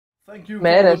Thank you for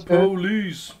the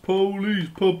police.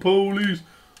 Police.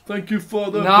 Thank you for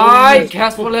the Nej,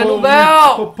 Kasper, lad nu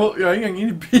være! Jeg er ikke engang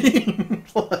inde i bilen.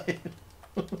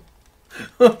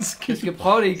 Jeg skal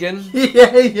prøve det igen.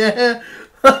 Ja.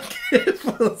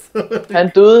 Han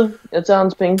døde. Jeg tager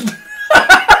hans penge.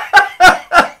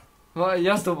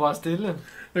 Jeg stod bare stille.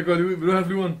 Jeg går lige ud. Vil du have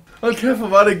flyveren? Hold kæft, hvor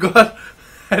var det godt,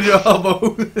 at jeg hopper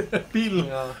ud af bilen.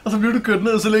 Ja. Og så bliver du kørt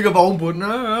ned, og så ligger vognen på den.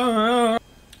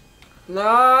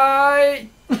 Nej!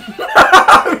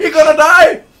 Vi går da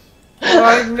dig! Det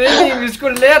var ikke meningen, vi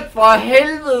skulle let for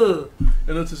helvede! Jeg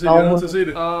er nødt til at se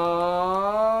det,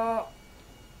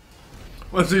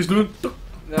 Må jeg se slut?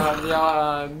 Ja,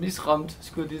 jeg er misramt,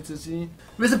 skulle jeg lige til at sige.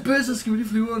 Hvis jeg bød, så skal vi lige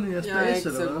flyverne i SPAS, eller hvad? Jeg er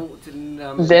ikke så god til den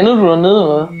der... Landede du dernede,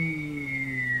 eller hvad?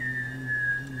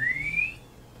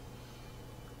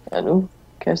 Ja, nu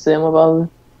kaster jeg mig bare ud.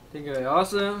 Det gør jeg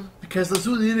også. Vi kaster os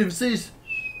ud i det, vi ses.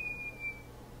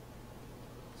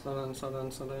 Sådan.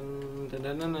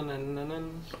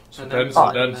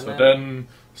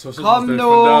 Kom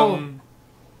nu!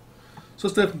 Så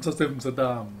Steffen, så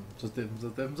dam. Så Steffen,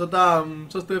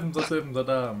 Steffen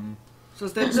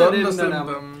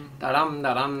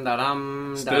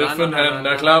han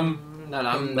er klam.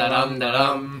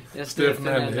 Steffen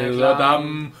han hedder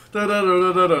dam.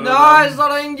 Nej, så er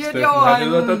der ingen jet i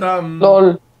overhængen.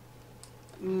 Lol.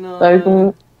 Der er ikke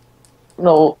nogen...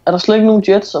 Nå, er der slet ikke nogen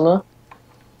jets eller noget?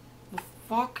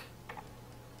 Fuck.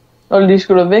 Lol, de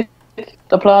skulle da væk.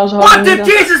 Der plejer også at holde... What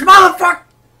the Jesus motherfucker!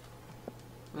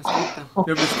 Hvad skete der?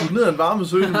 Jeg blev skudt ned af en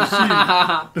varmesøgende missil.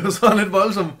 Det var sådan lidt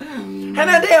voldsomt. Han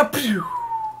er der!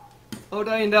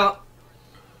 Der er en der.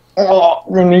 Det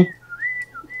er mig.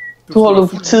 Du holder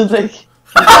på tid væk.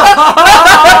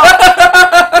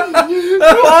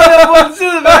 Du holder på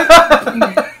tid væk!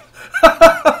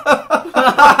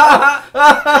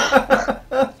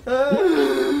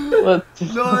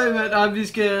 Nøj, mand.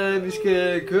 Vi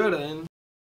skal køre derinde.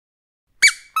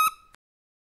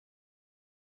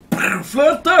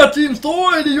 Flyt der, din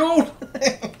store idiot!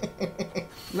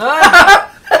 Nej!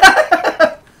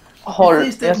 Hold,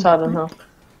 jeg tager den her.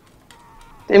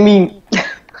 Det er min.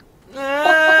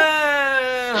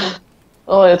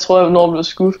 Jeg tror, jeg når blev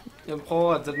skudt. Jeg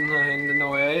prøver at tage den her hen, det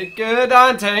når jeg ikke. Der er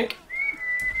en tank!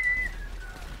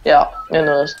 Ja, jeg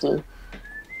nåede også død.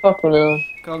 Fuck, hvor nede.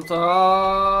 Kom så.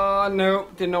 No,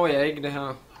 det når jeg ikke, det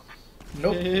her.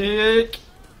 Nope. Ikke.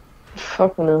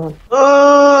 Fuck, hvor nede.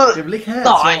 Jeg vil ikke have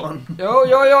sådan. Jo.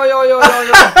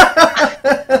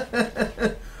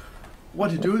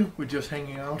 What are you doing? We're just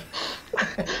hanging out.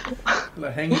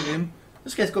 Eller hanging in.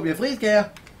 Nu skal jeg skubbe jer fri, skal jeg?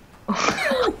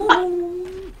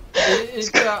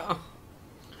 Ikke der.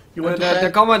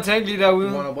 Der kommer en tank lige derude.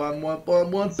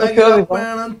 Så kører vi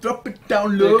bare.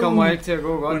 Det kommer ikke til at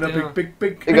gå godt, det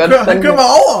her. Han kører mig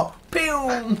over!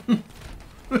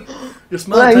 Jeg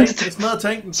smadrer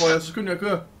tanken for jer, så skynder jeg at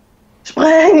køre.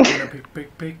 Spring!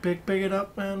 Pick it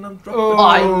up, man, I'm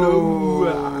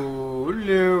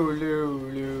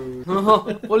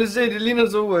Prøv lige at se, det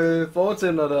ligner to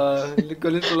fortænder, der går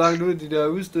lidt for langt ud i de der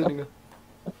udstødninger.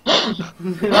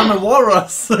 Hvad med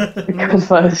VORES? Det kan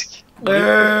faktisk.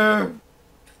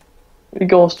 Vi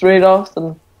går straight after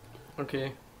den. Okay.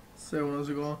 Se hun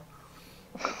også går.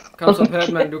 Kom så,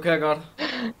 Patman, du kan godt.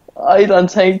 Ej, der er en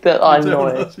tank der. Ej, no.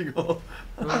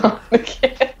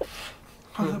 Okay.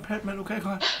 Kom så, Patman, du kan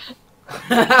godt.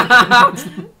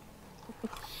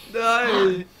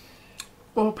 Nej.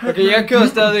 Okay, jeg kører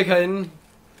stadigvæk herinde.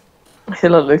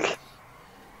 Held og lykke.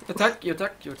 Jo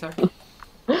tak.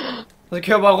 Så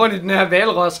kører jeg bare rundt i den her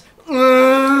valros.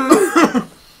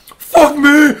 Fuck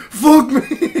me!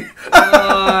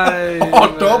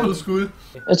 Dobbelt skud.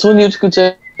 Jeg troede lige, du skulle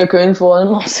til at køre ind foran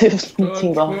mig og se, hvis du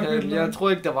tænkte bare. Jeg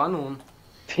troede ikke, der var nogen.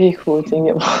 Pikhoved, tænkte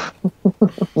jeg bare.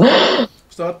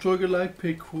 Start trykket like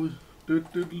pikhoved.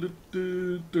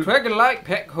 Trykket like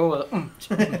pikhoved.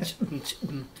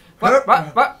 Hvad?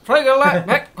 Trykket like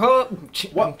pikhoved.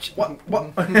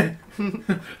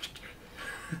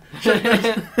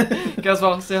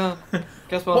 Kasper, se her.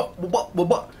 Kasper.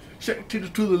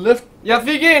 To the left. Jeg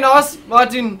fik en også,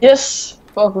 Martin. Yes.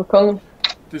 Fuck, hvor konge.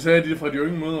 Det sagde de fra de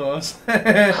unge møder også.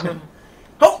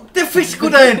 Hov, det fik sgu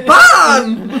da en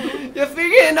barn! Jeg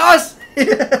fik en også!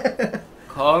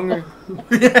 Konge.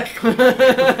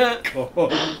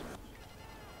 Konge.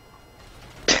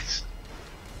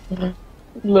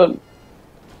 Lol.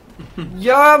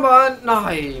 Ja, man.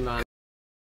 Nej, man.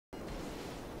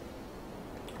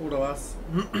 Der was.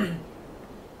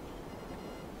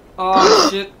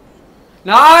 Shit.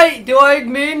 Nej, det var ikke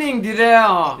meningen, det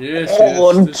der. Yes,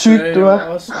 hvor den tyk, du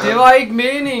er. Det var ikke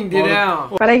meningen, det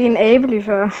der. Var der ikke en abe lige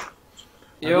før?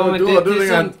 Jo, men det er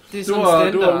sådan Du var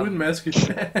standard. uden maske.